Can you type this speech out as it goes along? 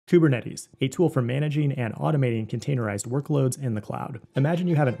Kubernetes, a tool for managing and automating containerized workloads in the cloud. Imagine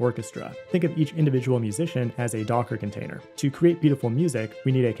you have an orchestra. Think of each individual musician as a Docker container. To create beautiful music,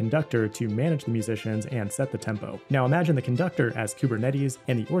 we need a conductor to manage the musicians and set the tempo. Now imagine the conductor as Kubernetes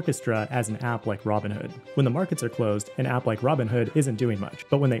and the orchestra as an app like Robinhood. When the markets are closed, an app like Robinhood isn't doing much,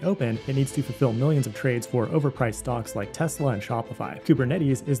 but when they open, it needs to fulfill millions of trades for overpriced stocks like Tesla and Shopify.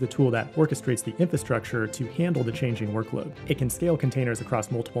 Kubernetes is the tool that orchestrates the infrastructure to handle the changing workload. It can scale containers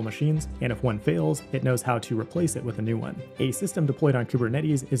across multiple machines, and if one fails, it knows how to replace it with a new one. A system deployed on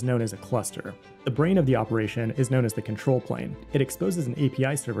Kubernetes is known as a cluster. The brain of the operation is known as the control plane. It exposes an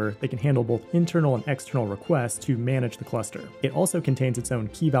API server that can handle both internal and external requests to manage the cluster. It also contains its own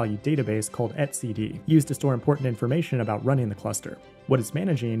key-value database called etcd, used to store important information about running the cluster. What it's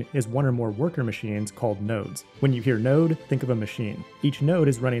managing is one or more worker machines called nodes. When you hear node, think of a machine. Each node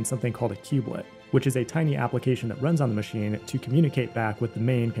is running something called a kubelet, which is a tiny application that runs on the machine to communicate back with the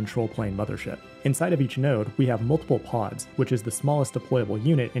main control plane mothership. Inside of each node, we have multiple pods, which is the smallest deployable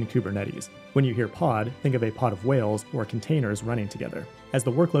unit in Kubernetes. When you hear pod, think of a pod of whales or containers running together. As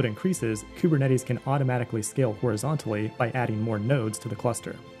the workload increases, Kubernetes can automatically scale horizontally by adding more nodes to the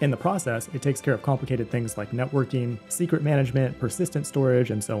cluster. In the process, it takes care of complicated things like networking, secret management, persistent storage,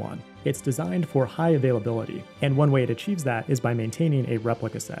 and so on. It's designed for high availability, and one way it achieves that is by maintaining a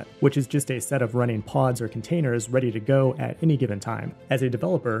replica set, which is just a set of running pods or containers ready to go at any given time. As a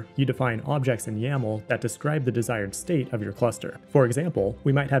developer, you define objects in YAML that describe the desired state of your cluster. For example,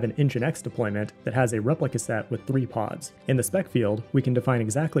 we might have an Nginx deployment that has a replica set with 3 pods. In the spec field, we can define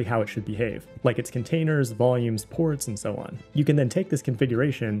exactly how it should behave, like its containers, volumes, ports, and so on. You can then take this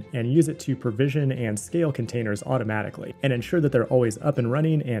configuration and use it to provision and scale containers automatically, and ensure that they're always up and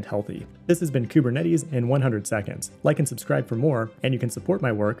running and healthy. This has been Kubernetes in 100 seconds. Like and subscribe for more, and you can support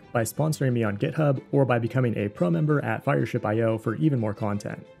my work by sponsoring me on GitHub or by becoming a pro member at Fireship.io for even more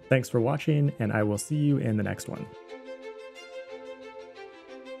content. Thanks for watching, and I will see you in the next one.